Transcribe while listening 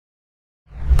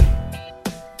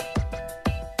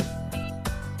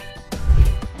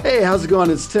Hey, how's it going?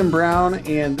 It's Tim Brown,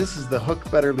 and this is the Hook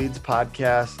Better Leads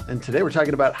podcast. And today we're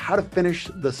talking about how to finish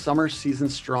the summer season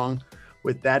strong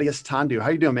with Thaddeus Tondu.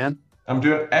 How you doing, man? I'm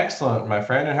doing excellent, my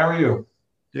friend. And how are you?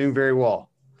 Doing very well.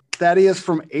 Thaddeus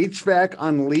from HVAC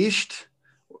Unleashed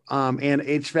and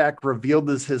HVAC Revealed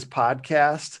is his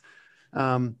podcast.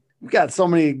 We've got so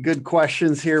many good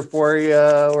questions here for you.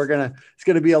 It's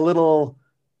gonna be a little,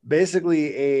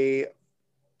 basically a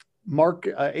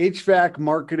HVAC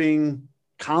marketing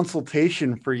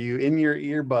consultation for you in your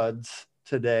earbuds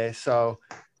today. So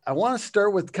I want to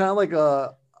start with kind of like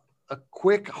a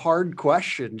quick hard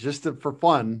question for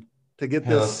fun to get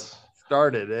this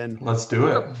started. And let's do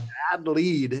it. A bad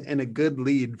lead and a good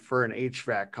lead for an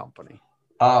HVAC company.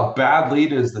 Bad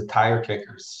lead is the tire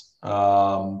kickers.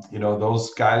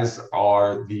 Those guys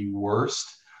are the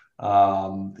worst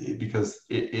because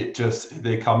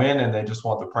they come in and they just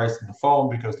want the price on the phone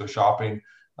because they're shopping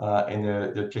and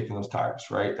they're kicking those tires,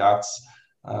 right? That's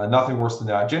nothing worse than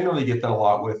that. I generally get that a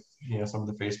lot with some of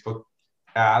the Facebook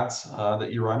ads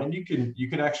that you run, and you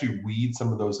can actually weed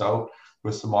some of those out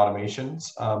with some automations.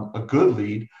 A good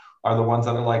lead are the ones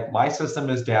that are like, my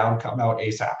system is down, come out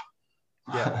ASAP.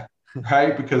 Yeah.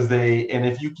 Right? Because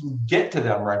if you can get to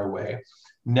them right away,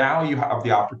 now you have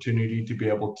the opportunity to be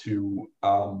able to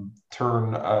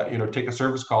take a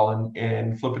service call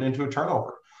and flip it into a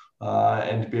turnover.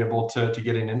 And to be able to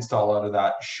get an install out of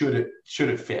that, should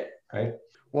it fit, right?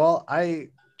 Well, I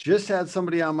just had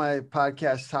somebody on my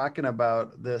podcast talking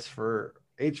about this for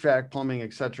HVAC, plumbing,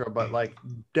 etc. But like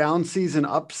down season,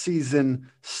 up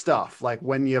season stuff, like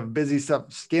when you have busy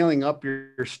stuff, scaling up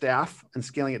your staff and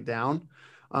scaling it down,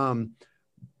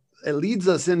 it leads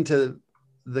us into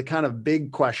the kind of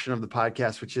big question of the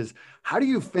podcast, which is, how do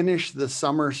you finish the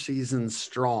summer season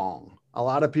strong? A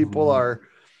lot of people are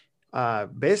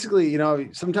basically,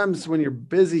 sometimes when you're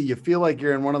busy, you feel like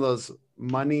you're in one of those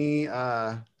money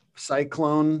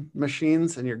cyclone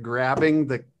machines and you're grabbing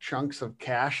the chunks of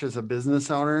cash as a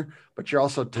business owner, but you're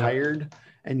also tired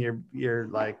and you're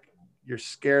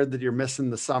scared that you're missing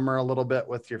the summer a little bit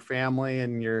with your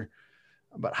family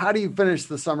but how do you finish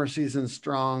the summer season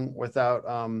strong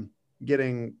without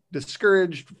getting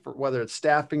discouraged, for whether it's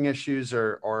staffing issues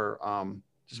or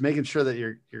just making sure that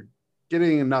you're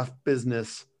getting enough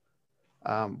business,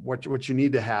 what you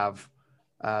need to have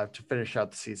to finish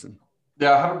out the season?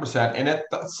 Yeah, 100%. And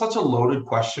that's such a loaded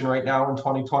question right now in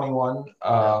 2021.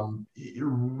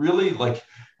 Really,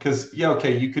 because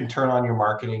you can turn on your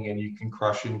marketing and you can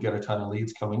crush it and get a ton of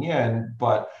leads coming in,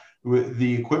 but with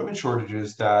the equipment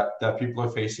shortages that people are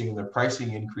facing, the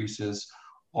pricing increases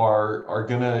are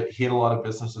going to hit a lot of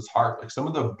businesses hard. Like some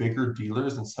of the bigger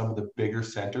dealers and some of the bigger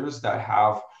centers that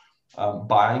have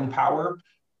buying power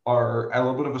are at a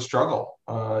little bit of a struggle,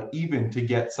 even to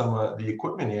get some of the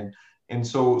equipment in. And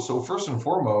so first and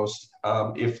foremost,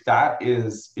 if that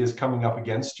is coming up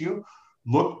against you,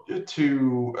 look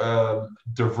to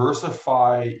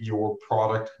diversify your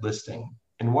product listing.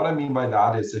 And what I mean by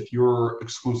that is, if you're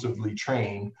exclusively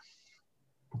Trane,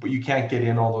 but you can't get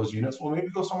in all those units, well, maybe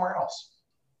go somewhere else.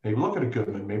 Maybe look at a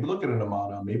Goodman, maybe look at an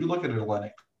Amana, maybe look at a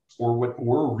Lennox or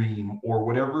Rheem or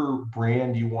whatever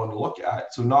brand you want to look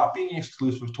at. So not being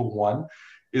exclusive to one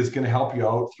is going to help you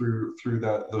out through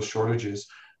those shortages.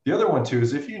 The other one too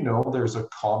is, if there's a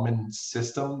common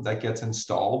system that gets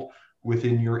installed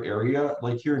within your area,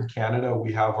 like here in Canada,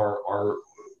 we have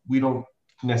we don't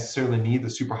necessarily need the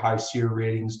super high SEER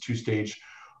ratings, two-stage,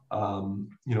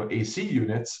 AC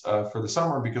units for the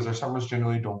summer, because our summers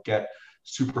generally don't get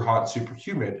super hot, super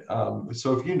humid.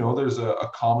 So if there's a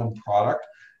common product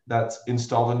that's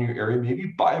installed in your area,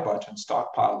 maybe buy a bunch and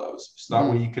stockpile those. So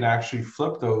that way you can actually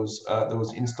flip those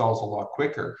installs a lot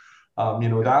quicker.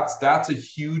 That's a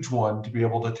huge one to be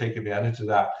able to take advantage of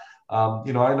that. I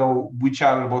know we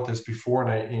chatted about this before,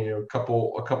 and a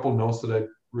couple notes that I've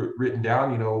written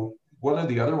down. One of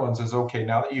the other ones is, okay,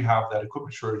 now that you have that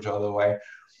equipment shortage out of the way,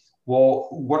 well,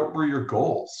 what were your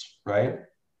goals, right?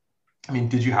 I mean,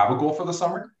 did you have a goal for the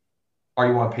summer? Are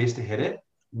you on pace to hit it?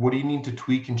 What do you need to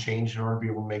tweak and change in order to be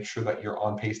able to make sure that you're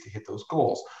on pace to hit those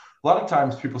goals? A lot of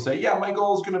times people say, yeah, my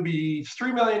goal is going to be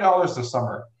 $3 million this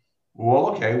summer. Well,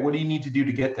 okay, what do you need to do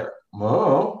to get there?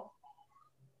 Oh,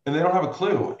 and they don't have a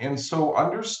clue. And so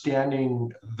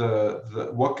understanding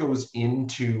the what goes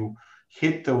into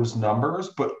hit those numbers,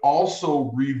 but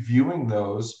also reviewing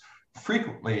those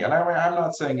frequently. And I'm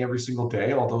not saying every single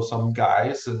day, although some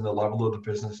guys and the level of the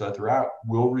business that they're at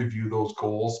will review those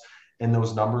goals and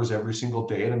those numbers every single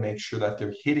day to make sure that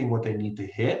they're hitting what they need to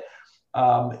hit.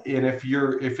 And if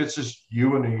it's just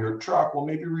you and your truck, well,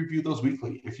 maybe review those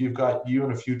weekly. If you've got you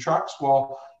and a few trucks,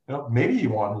 well, maybe you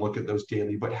want to look at those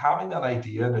daily, but having that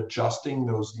idea and adjusting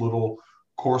those little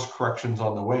course corrections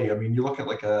on the way. I mean, you look at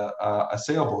like a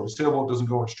sailboat. A sailboat doesn't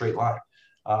go in a straight line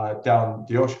down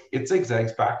the ocean. It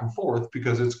zigzags back and forth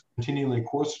because it's continually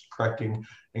course correcting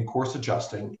and course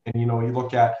adjusting. And, you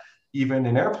look at even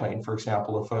an airplane, for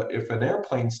example, if an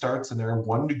airplane starts and they're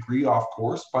 1 degree off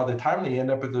course, by the time they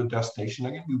end up at their destination,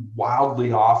 they're going to be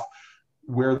wildly off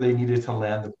where they needed to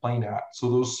land the plane at. So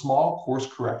those small course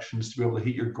corrections to be able to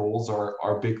hit your goals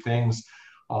are big things,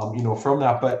 from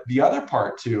that. But the other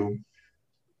part too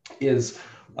is,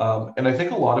 and I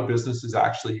think a lot of businesses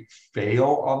actually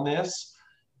fail on this,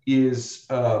 is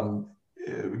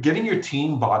getting your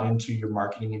team bought into your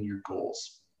marketing and your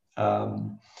goals.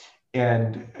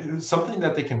 And something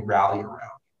that they can rally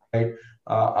around, right?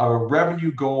 A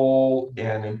revenue goal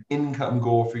and an income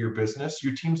goal for your business,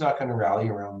 your team's not going to rally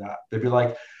around that. They'd be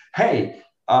like, hey,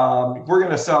 we're going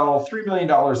to sell $3 million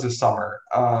this summer,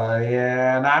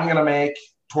 and I'm going to make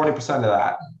 20% of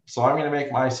that. So I'm going to make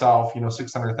myself,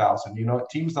 600,000.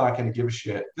 Team's not going to give a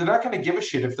shit. They're not going to give a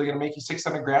shit if they're going to make you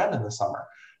 600 grand in the summer.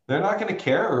 They're not going to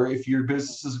care if your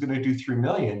business is going to do 3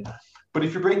 million. But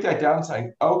if you break that down,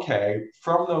 saying, okay,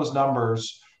 from those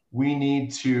numbers, we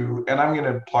need to, and I'm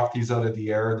going to pluck these out of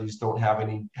the air. These don't have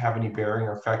any bearing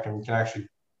or effect. And I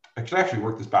can actually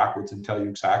work this backwards and tell you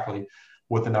exactly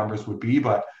what the numbers would be.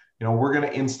 But, we're going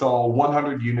to install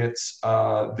 100 units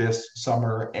this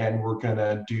summer, and we're going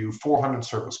to do 400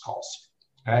 service calls.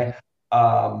 Okay.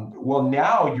 Well,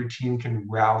 now your team can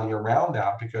rally around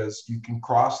that because you can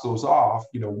cross those off.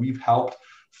 We've helped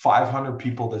 500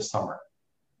 people this summer.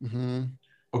 Mm-hmm.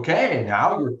 Okay,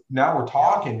 now we're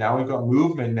talking. Now we've got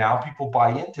movement. Now people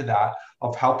buy into that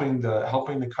of helping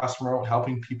the customer out,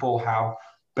 helping people have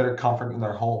better comfort in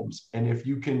their homes. And if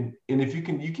you can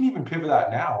even pivot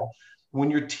that now. When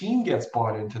your team gets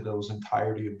bought into those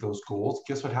entirety of those goals,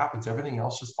 guess what happens? Everything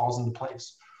else just falls into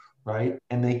place, right?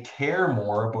 And they care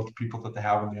more about the people that they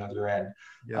have on the other end.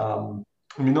 Yeah.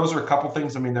 Those are a couple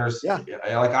things. There's like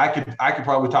I could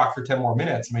probably talk for 10 more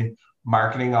minutes.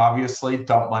 Marketing, obviously,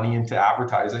 dump money into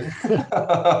advertising,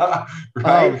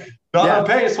 right? Not on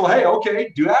pace. Well, hey,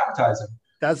 okay, do advertising.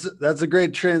 That's a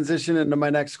great transition into my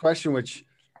next question, which,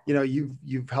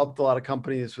 you've helped a lot of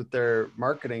companies with their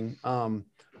marketing.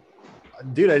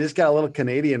 Dude, I just got a little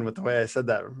Canadian with the way I said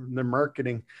that. The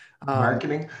marketing.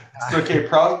 Marketing. It's okay.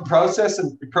 Process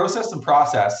and process.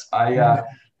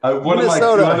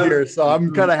 Minnesota here, so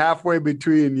I'm kind of halfway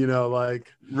between,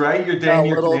 right. You're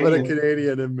dang, a little bit of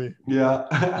Canadian in me.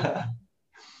 Yeah.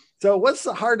 So, what's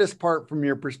the hardest part from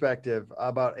your perspective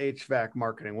about HVAC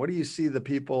marketing? What do you see the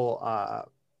people?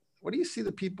 What do you see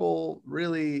the people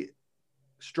really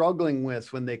struggling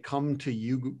with when they come to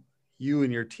you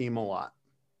and your team a lot?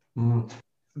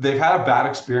 They've had a bad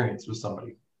experience with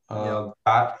somebody.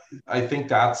 I think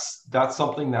that's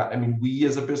something that we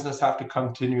as a business have to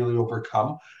continually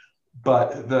overcome.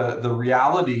 But the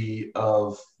reality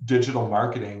of digital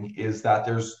marketing is that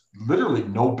there's literally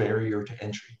no barrier to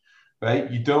entry, right?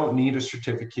 You don't need a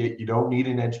certificate, you don't need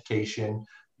an education,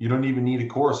 you don't even need a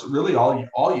course. Really,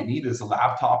 all you need is a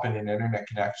laptop and an internet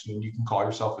connection, and you can call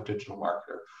yourself a digital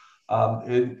marketer.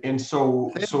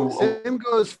 Same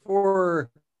goes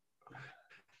for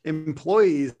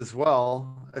employees as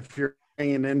well. If you're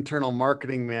an internal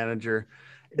marketing manager,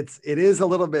 it is a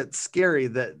little bit scary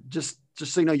that just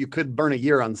so you could burn a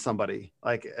year on somebody,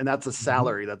 and that's a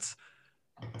salary, that's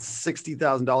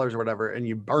 $60,000 or whatever, and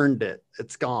you burned it,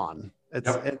 it's gone.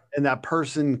 And that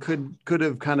person could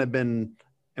have kind of been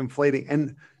inflating.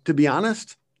 And to be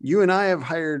honest, you and I have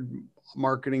hired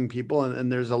marketing people,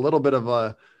 and there's a little bit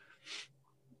of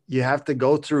you have to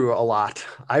go through a lot.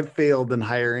 I've failed in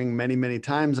hiring many, many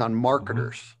times on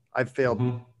marketers.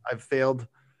 Mm-hmm. I've failed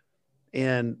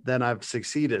and then I've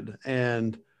succeeded.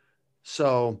 And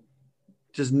so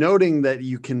just noting that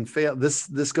you can fail.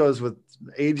 This goes with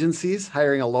agencies,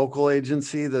 hiring a local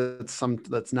agency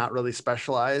that's not really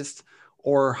specialized,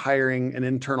 or hiring an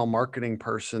internal marketing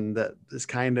person that is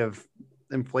kind of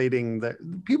inflating.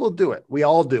 People do it. We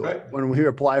all do it. When we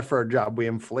apply for a job, we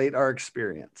inflate our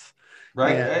experience.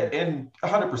 Right. And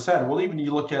 100%. Well, even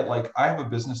you look at, I have a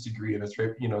business degree, and it's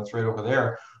right, it's right over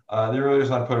there. The only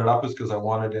reason I put it up is because I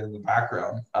wanted it in the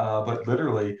background. But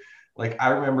literally, I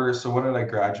remember, so when did I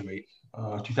graduate?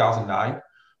 2009.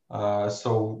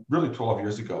 So really 12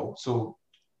 years ago. So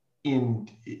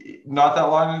not that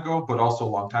long ago, but also a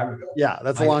long time ago. Yeah.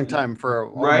 That's a long time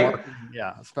for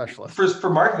a specialist. For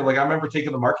marketing, I remember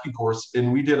taking the marketing course,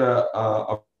 and we did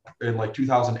in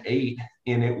 2008,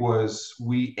 and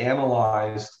we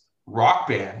analyzed Rock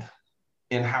Band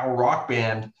and how Rock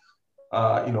Band,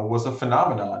 was a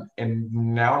phenomenon, and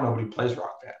now nobody plays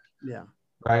Rock Band. Yeah.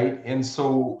 Right. And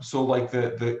so like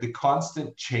the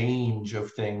constant change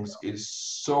of things is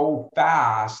so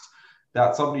fast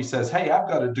that somebody says, hey, I've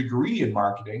got a degree in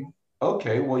marketing.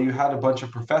 Okay, well, you had a bunch of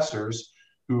professors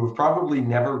who have probably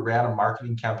never ran a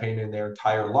marketing campaign in their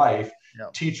entire life Yeah.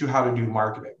 teach you how to do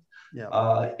marketing.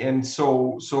 Yeah. And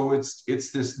so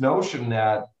it's this notion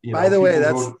that, By the way,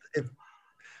 people that's go, if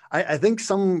I think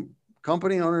some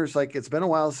company owners, like, it's been a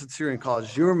while since you're in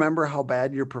college. Do you remember how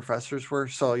bad your professors were?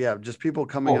 So yeah, just people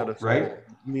coming out oh, of right. school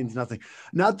means nothing.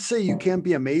 Not to say you can't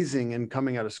be amazing in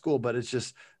coming out of school, but it's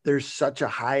just there's such a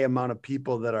high amount of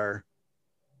people that are,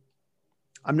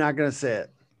 I'm not going to say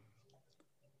it,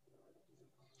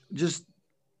 just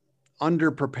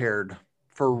underprepared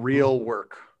for Mm-hmm. real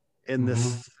work in Mm-hmm.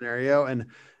 this scenario. And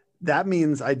that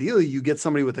means ideally you get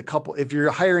somebody with a couple, if you're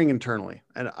hiring internally,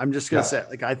 and I'm just going to Yes. say,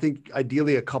 like, I think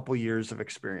ideally a couple years of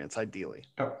experience, ideally.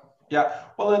 Yep. Yeah.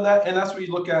 Well, and that's what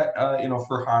you look at,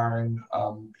 for hiring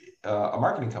a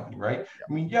marketing company, right?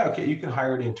 I mean, yeah, okay, you can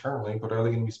hire it internally, but are they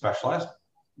going to be specialized?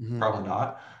 Mm-hmm. Probably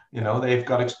not. Yeah. They've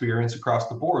got experience across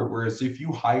the board. Whereas if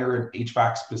you hire an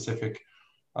HVAC specific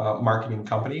marketing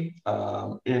company,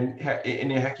 and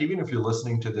heck, even if you're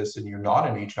listening to this and you're not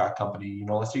an HVAC company,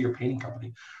 let's say you're a painting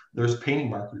company, there's painting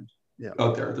marketers Yeah.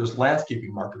 out there, there's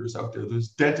landscaping marketers out there, there's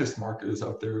dentist marketers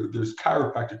out there, there's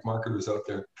chiropractic marketers out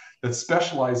there that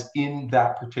specialize in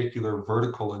that particular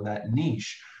vertical, in that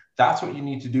niche. That's what you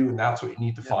need to do, and that's what you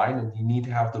need to find, and you need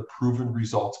to have the proven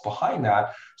results behind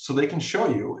that so they can show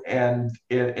you. And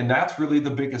that's really the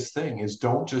biggest thing, is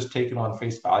don't just take it on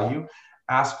face value.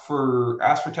 Ask for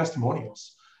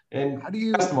testimonials. And How do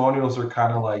you, testimonials are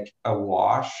kind of like a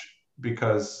wash,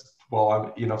 because,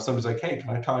 well, if somebody's like, hey, can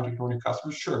I contact one of your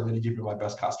customers? Sure, I'm going to give you my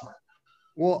best customer.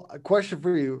 well, a question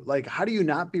for you, like, how do you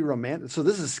not be romantic? So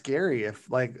this is scary. If,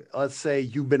 like, let's say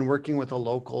you've been working with a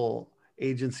local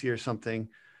agency or something,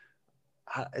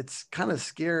 it's kind of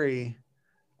scary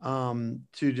to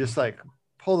just like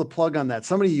pull the plug on that.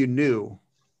 Somebody you knew,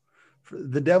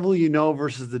 the devil you know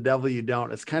versus the devil you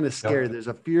don't. It's kind of scary. Yep. There's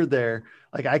a fear there.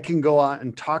 Like, I can go out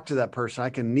and talk to that person. I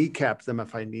can kneecap them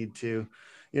if I need to,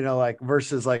 like,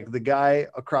 versus like the guy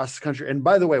across the country. And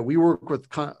by the way, we work with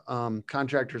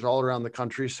contractors all around the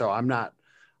country. So I'm not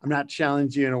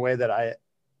challenging you in a way that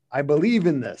I believe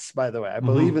in this, by the way. I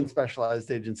believe Mm-hmm. in specialized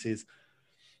agencies.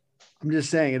 I'm just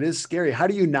saying it is scary. How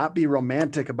do you not be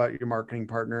romantic about your marketing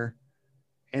partner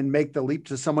and make the leap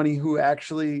to somebody who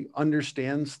actually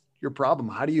understands your problem?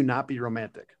 How do you not be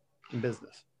romantic in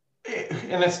business?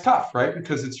 And it's tough, right?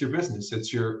 Because it's your business,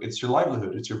 it's your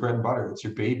livelihood, it's your bread and butter, it's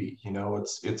your baby.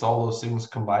 It's all those things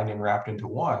combined and wrapped into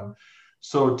one.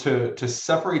 So to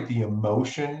separate the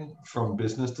emotion from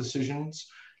business decisions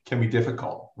can be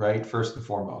difficult, right? First and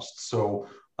foremost. So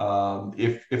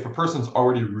if a person's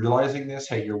already realizing this,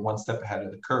 hey, you're one step ahead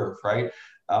of the curve, right?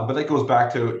 But that goes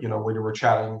back to, when you were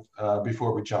chatting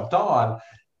before we jumped on,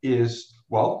 is,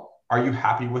 well, are you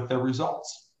happy with the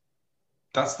results?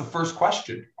 That's the first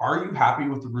question. Are you happy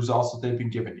with the results that they've been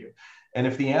giving you? And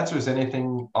if the answer is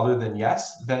anything other than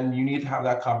yes, then you need to have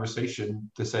that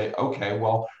conversation to say, okay,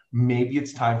 well, maybe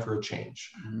it's time for a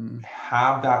change.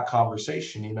 Have that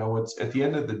conversation. It's, at the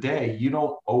end of the day, you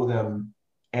don't owe them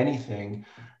anything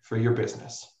for your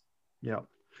business. Yeah.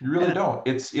 You really don't.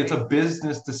 It's a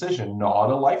business decision,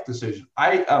 not a life decision.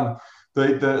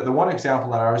 The one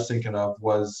example that I was thinking of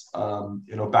was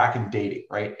back in dating,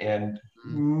 right? And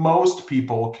most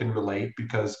people can relate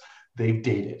because they've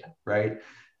dated, right?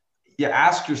 You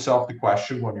ask yourself the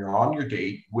question when you're on your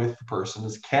date with the person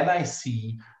is, can I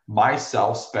see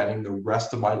myself spending the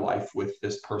rest of my life with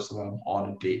this person that I'm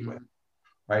on a date with?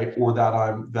 Right? Or that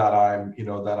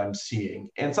I'm seeing.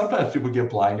 And sometimes people get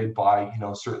blinded by,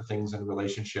 certain things in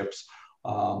relationships,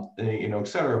 et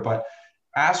cetera. But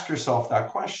ask yourself that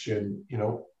question,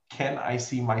 can I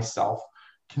see myself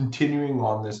continuing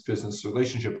on this business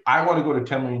relationship? I want to go to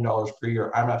 $10 million per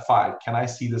year. I'm at 5. Can I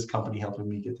see this company helping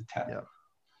me get to 10? Yeah.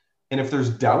 And if there's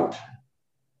doubt,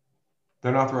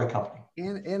 they're not the right company.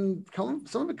 And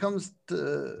some of it comes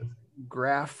to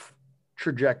graph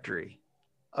trajectory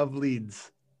of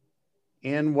leads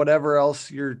and whatever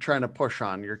else you're trying to push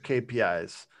on, your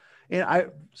KPIs. And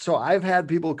I've had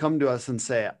people come to us and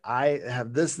say, I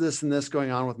have this, and this going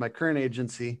on with my current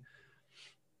agency.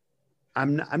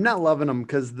 I'm not loving them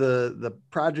because the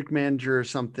project manager or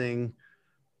something,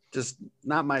 just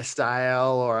not my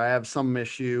style, or I have some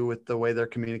issue with the way they're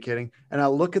communicating. And I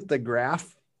look at the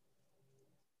graph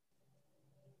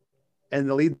and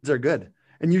the leads are good.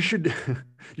 And you should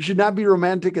not be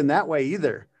romantic in that way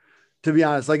either, to be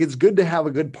honest. Like, it's good to have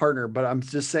a good partner, but I'm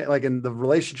just saying, like, and the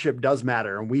relationship does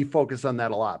matter, and we focus on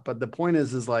that a lot. But the point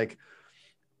is like,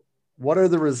 what are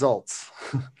the results?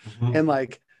 Mm-hmm. And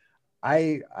like,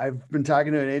 I've been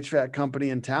talking to an HVAC company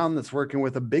in town that's working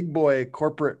with a big boy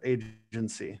corporate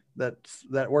agency that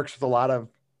works with a lot of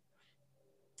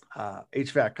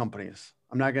HVAC companies.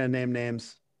 I'm not going to name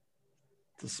names.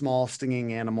 It's a small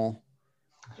stinging animal.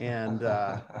 And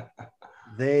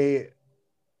they,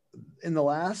 in the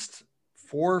last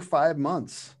 4 or 5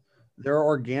 months, their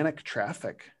organic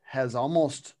traffic has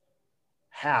almost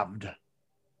halved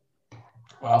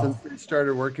since they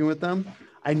started working with them.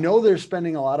 I know they're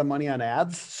spending a lot of money on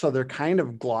ads, so they're kind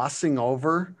of glossing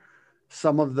over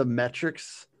some of the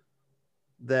metrics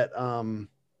that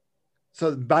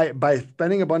so by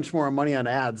spending a bunch more money on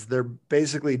ads, they're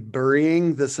basically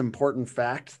burying this important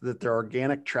fact that their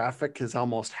organic traffic has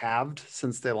almost halved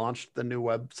since they launched the new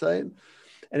website.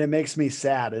 And it makes me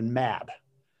sad and mad.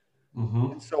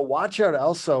 Mm-hmm. And so watch out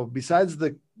also, besides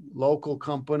the local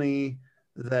company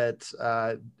that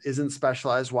isn't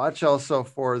specialized, watch also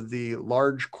for the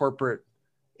large corporate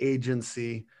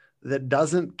agency that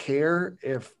doesn't care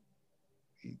if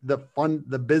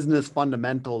the business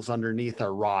fundamentals underneath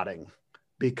are rotting,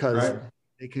 because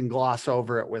they can gloss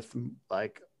over it with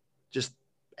like just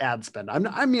ad spend.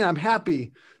 I'm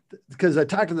happy because I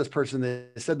talked to this person. They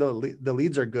said the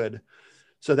leads are good.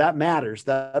 So that matters.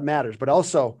 But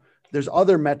also there's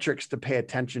other metrics to pay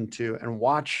attention to and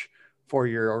watch for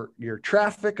your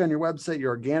traffic on your website,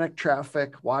 your organic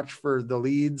traffic, watch for the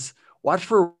leads,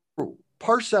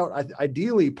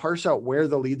 ideally parse out where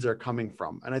the leads are coming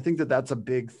from. And I think that that's a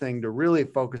big thing to really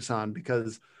focus on,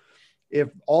 because if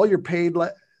all your paid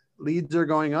leads are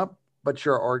going up, but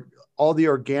all the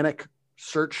organic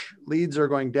search leads are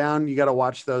going down, you got to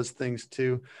watch those things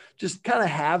too. Just kind of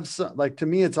have some, like, to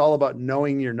me, it's all about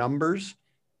knowing your numbers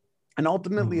and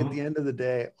ultimately at the end of the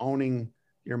day, owning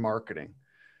your marketing.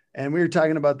 And we were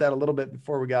talking about that a little bit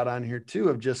before we got on here too,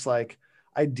 of just like,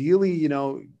 ideally,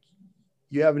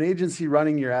 you have an agency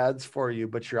running your ads for you,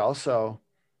 but you're also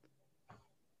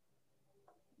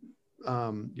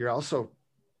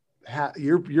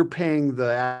you're paying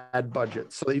the ad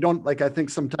budget. So you don't, like, I think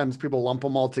sometimes people lump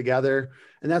them all together,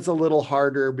 and that's a little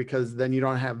harder because then you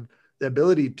don't have the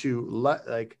ability to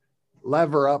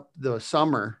lever up the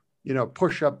summer,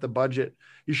 push up the budget.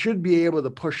 You should be able to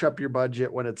push up your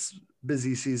budget when it's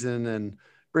busy season and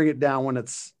bring it down when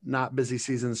it's not busy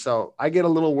season. So I get a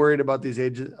little worried about these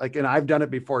agents, and I've done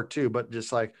it before too, but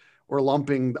just like we're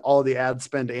lumping all the ad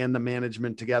spend and the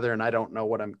management together, and I don't know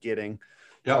what I'm getting.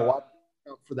 Yep. So watch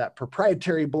out for that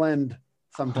proprietary blend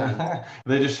sometimes.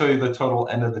 They just show you the total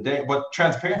end of the day, but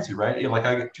transparency, right? Like,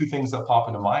 I get two things that pop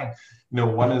into mind.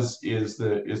 One is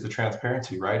the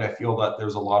transparency, right? I feel that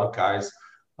there's a lot of guys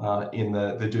in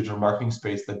the digital marketing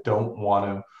space that don't want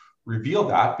to reveal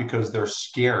that because they're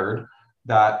scared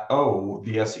that, oh,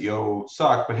 the SEO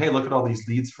sucked, but hey, look at all these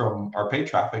leads from our paid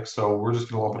traffic, so we're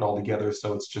just going to lump it all together,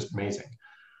 so it's just amazing.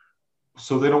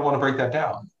 So they don't want to break that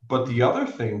down. But the other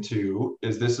thing too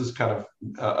is, this is kind of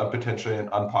a potentially an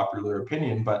unpopular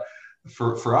opinion, but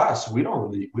for us, we don't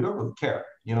really care.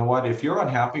 You know what? If you're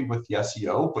unhappy with the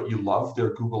SEO, but you love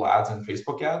their Google ads and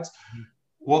Facebook ads,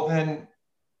 well, then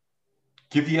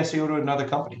give the SEO to another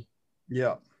company.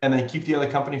 Yeah. And then keep the other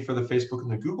company for the Facebook and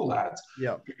the Google ads.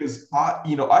 Yeah. Because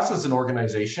us as an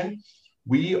organization,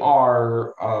 we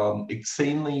are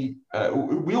insanely,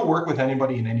 we'll work with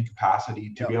anybody in any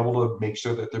capacity to be able to make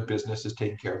sure that their business is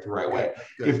taken care of the right way.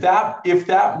 If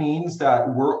that means that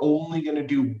we're only going to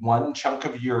do one chunk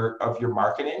of your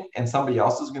marketing and somebody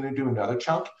else is going to do another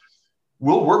chunk,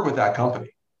 we'll work with that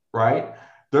company, right?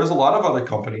 There's a lot of other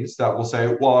companies that will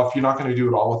say, well, if you're not going to do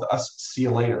it all with us, see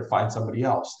you later, find somebody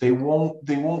else. They won't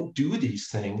do these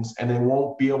things, and they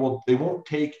won't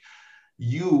take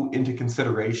you into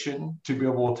consideration to be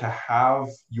able to have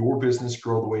your business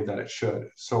grow the way that it should.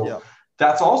 So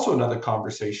that's also another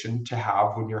conversation to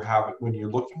have when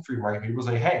you're looking for your marketing. People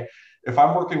say, hey, if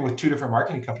I'm working with 2 different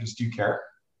marketing companies, do you care?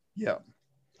 Yeah.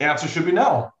 Answer should be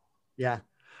no. Yeah.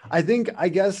 I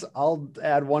guess I'll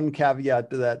add one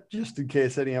caveat to that, just in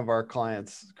case any of our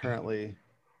clients currently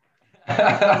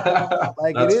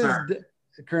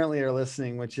currently are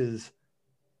listening, which is,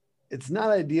 it's not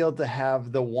ideal to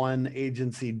have the one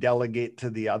agency delegate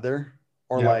to the other,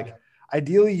 or like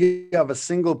ideally you have a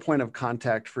single point of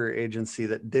contact for your agency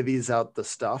that divvies out the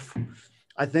stuff.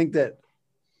 I think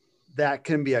that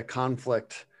can be a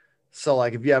conflict. So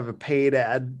like if you have a paid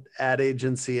ad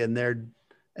agency and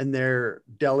they're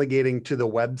delegating to the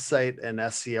website and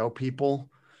SEO people,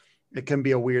 it can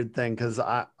be a weird thing, because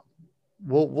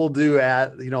we'll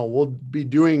be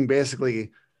doing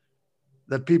basically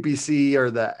the PPC or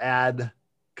the ad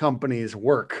company's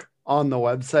work on the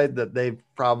website that they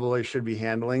probably should be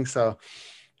handling. So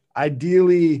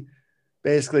ideally,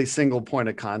 basically single point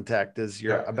of contact is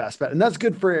your a best bet. And that's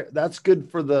good for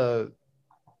the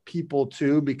people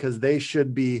too, because they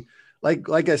should be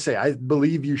like I say, I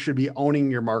believe you should be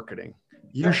owning your marketing.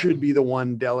 You should be the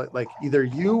one like either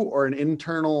you or an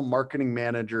internal marketing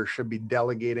manager should be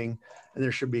delegating, and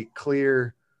there should be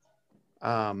clear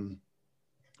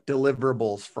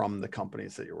deliverables from the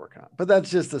companies that you're working on. But that's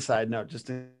just a side note, just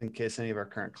in case any of our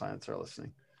current clients are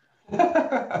listening.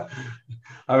 I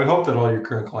would hope that all your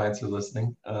current clients are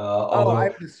listening.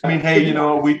 Although, I mean, hey,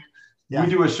 we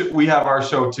do we have our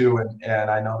show too,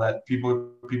 and I know that people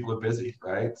are busy,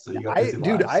 right? So you got busy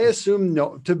lives. I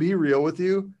assume to be real with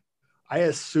you, I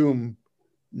assume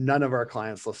none of our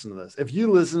clients listen to this. If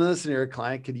you listen to this and you're a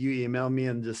client, could you email me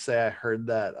and just say I heard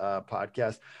that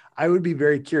podcast? I would be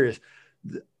very curious.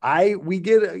 We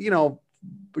get,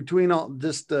 between all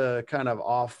just kind of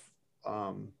off,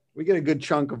 we get a good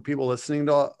chunk of people listening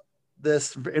to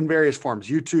this in various forms,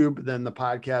 YouTube, then the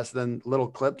podcast, then little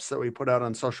clips that we put out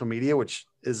on social media, which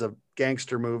is a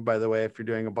gangster move, by the way. If you're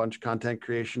doing a bunch of content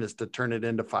creation, is to turn it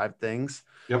into 5 things.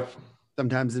 Yep.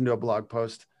 Sometimes into a blog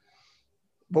post.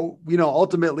 But,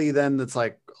 ultimately then it's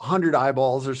like 100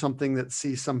 eyeballs or something that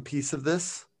see some piece of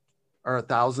this, or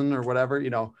 1,000 or whatever,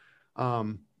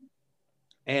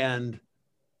 and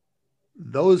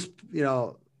those,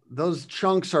 those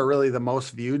chunks are really the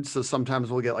most viewed. So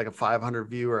sometimes we'll get like a 500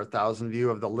 view or 1,000 view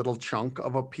of the little chunk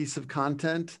of a piece of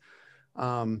content.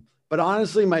 But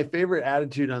honestly, my favorite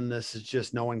attitude on this is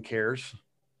just no one cares.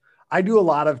 I do a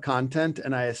lot of content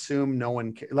and I assume no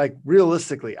one cares. Like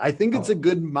realistically, I think it's a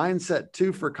good mindset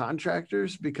too for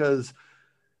contractors, because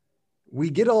we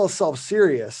get all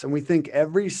self-serious and we think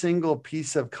every single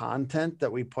piece of content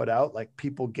that we put out, like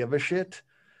people give a shit.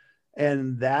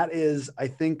 And that is, I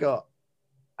think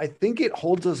it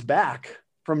holds us back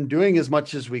from doing as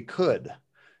much as we could.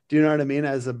 Do you know what I mean?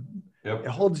 It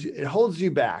holds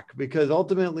you back, because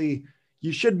ultimately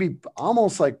you should be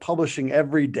almost like publishing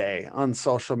every day on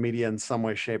social media in some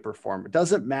way, shape, or form. It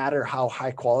doesn't matter how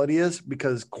high quality is,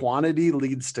 because quantity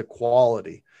leads to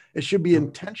quality. It should be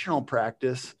intentional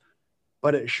practice,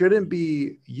 but it shouldn't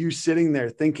be you sitting there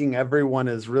thinking everyone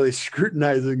is really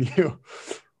scrutinizing you.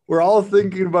 We're all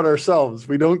thinking about ourselves.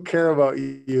 We don't care about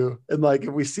you. And like,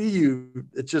 if we see you,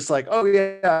 it's just like, oh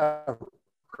yeah,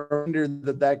 reminder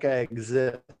that guy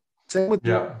exists. Same with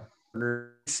you.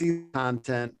 See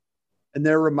content and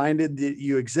they're reminded that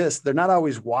you exist. They're not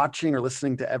always watching or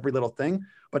listening to every little thing,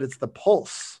 but it's the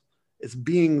pulse. It's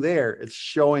being there. It's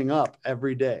showing up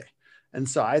every day. And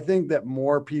so I think that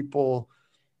more people,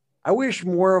 I wish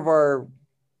more of our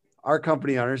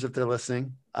company owners, if they're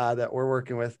listening, that we're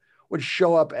working with, would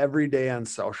show up every day on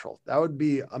social. That would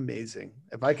be amazing.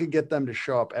 If I could get them to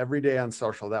show up every day on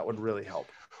social, that would really help.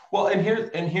 Well, and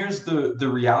here's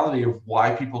the reality of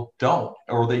why people don't,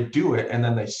 or they do it and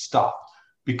then they stop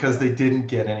because they didn't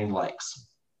get any likes,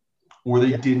 or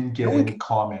they didn't get any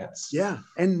comments. Yeah.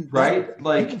 And right.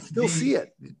 Like you can still see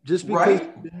it. Just because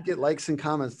you didn't get likes and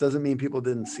comments doesn't mean people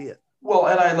didn't see it. Well,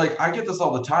 and I get this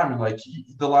all the time. And like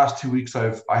the last 2 weeks,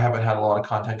 I haven't had a lot of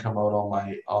content come out on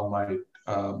my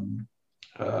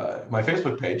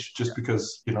Facebook page, just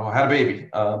because, I had a baby.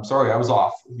 Sorry, I was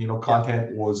off.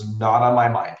 Content was not on my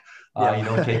mind.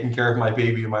 Taking care of my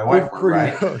baby and my wife,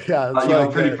 right?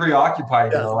 Pretty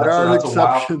preoccupied. There are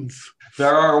exceptions.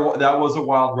 That was a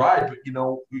wild ride, but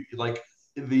like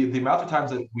the amount of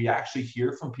times that we actually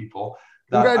hear from people.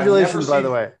 Congratulations, by the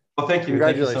way. Well, thank you.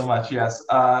 Thank you so much. Yes.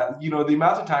 The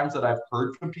amount of times that I've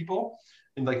heard from people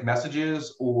in like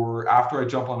messages, or after I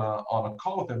jump on a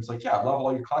call with them, it's like, yeah, I love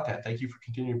all your content. Thank you for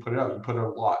continuing to put it out. You put it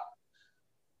out a lot.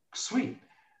 Sweet.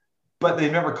 But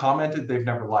they've never commented. They've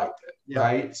never liked it.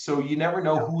 Right. So you never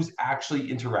know who's actually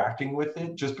interacting with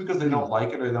it. Just because they don't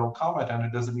like it or they don't comment on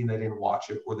it doesn't mean they didn't watch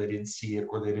it, or they didn't see it,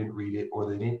 or they didn't read it, or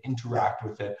they didn't interact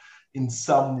with it in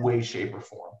some way, shape, or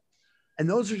form. And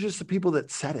those are just the people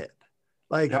that said it.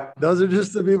 Like, those are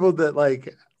just the people that,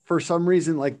 like, for some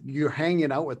reason, like, you're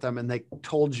hanging out with them and they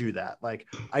told you that. Like,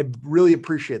 I really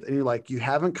appreciate it. And you're like, you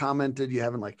haven't commented, you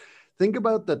haven't, like, think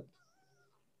about the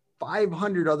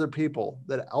 500 other people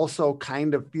that also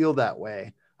kind of feel that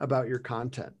way about your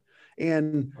content.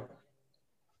 And,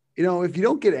 if you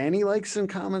don't get any likes and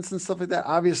comments and stuff like that,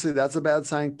 obviously that's a bad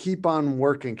sign. Keep on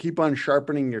working, keep on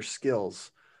sharpening your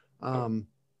skills.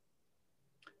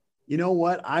 You know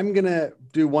what? I'm going to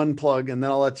do one plug and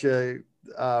then I'll let you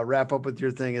wrap up with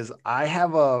your thing. Is I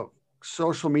have a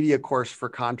social media course for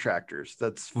contractors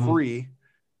that's free.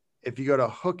 If you go to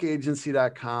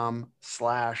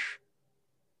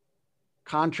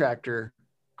hookagency.com/contractor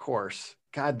course.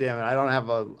 God damn it. I don't have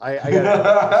I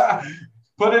got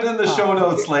Put it in the show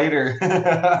notes later.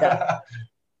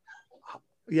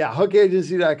 Yeah,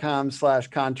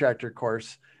 hookagency.com/contractor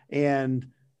course. And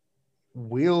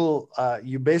we'll,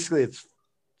 it's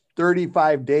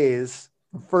 35 days.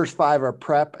 The first 5 are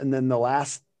prep. And then the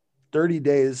last 30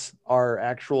 days are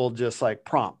actual, just like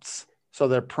prompts. So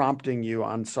they're prompting you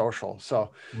on social. So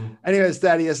anyways,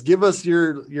 Thaddeus, give us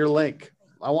your link.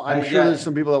 I'm sure there's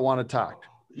some people that want to talk.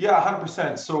 Yeah,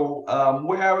 100%. So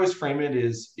way I always frame it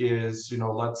is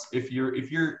if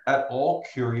you're at all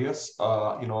curious,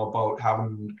 about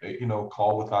having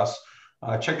call with us,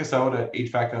 check us out at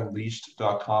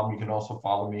hvac-unleashed.com. You can also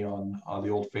follow me on the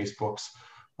old Facebooks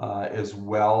as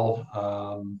well.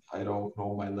 I don't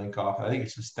know my link off. I think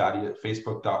it's just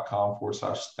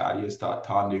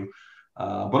facebook.com/thaddeus.tandu.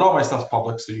 But all my stuff's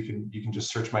public, so you can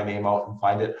just search my name out and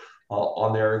find it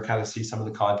on there and kind of see some of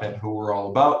the content, who we're all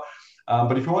about.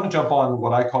 But if you want to jump on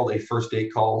what I call a first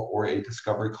date call or a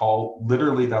discovery call,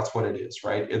 literally that's what it is,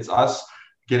 right? It's us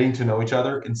getting to know each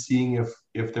other and seeing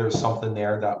if there's something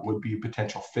there that would be a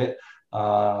potential fit,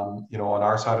 on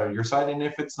our side or your side. And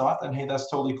if it's not, then hey, that's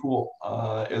totally cool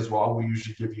as well. We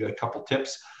usually give you a couple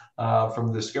tips from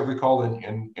the discovery call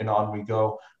and on we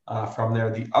go. From there,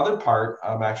 the other part,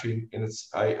 I actually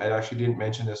didn't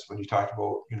mention this when you talked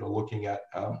about looking at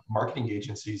marketing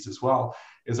agencies as well,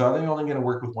 is are they only going to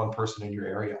work with one person in your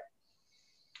area?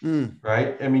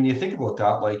 Right? I mean, you think about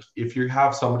that. Like if you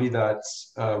have somebody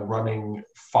that's running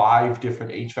 5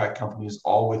 different HVAC companies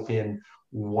all within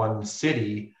one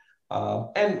city,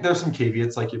 and there's some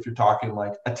caveats, like if you're talking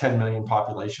like a 10 million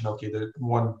population, okay, the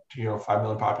 5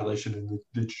 million population in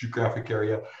the geographic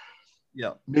area.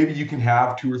 Yeah. Maybe you can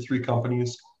have 2 or 3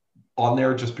 companies on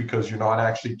there just because you're not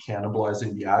actually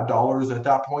cannibalizing the ad dollars at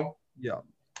that point. Yeah.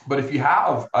 But if you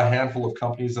have a handful of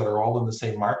companies that are all in the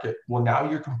same market, well, now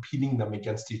you're competing them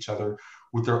against each other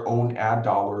with their own ad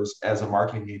dollars as a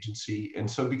marketing agency. And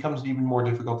so it becomes even more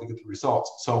difficult to get the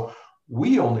results. So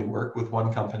we only work with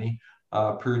one company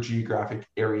per geographic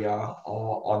area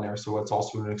on there. So it's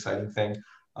also an exciting thing.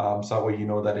 So that way you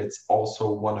know that it's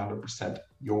also 100%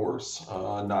 yours,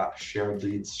 not shared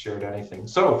leads, shared anything.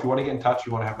 So if you want to get in touch,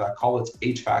 you want to have that call, it's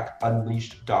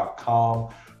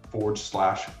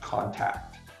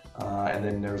hvac-unleashed.com/contact. And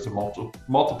then there's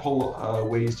multiple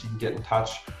ways you can get in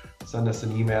touch. Send us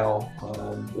an email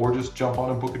or just jump on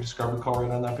and book a discovery call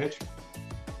right on that page.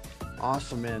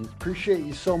 Awesome, man. Appreciate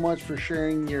you so much for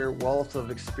sharing your wealth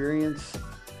of experience.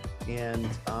 And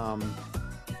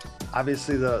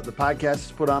obviously the podcast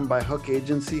is put on by Hook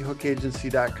Agency,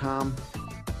 hookagency.com,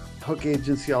 Hook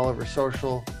Agency all over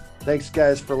social. Thanks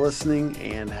guys for listening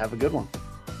and have a good one.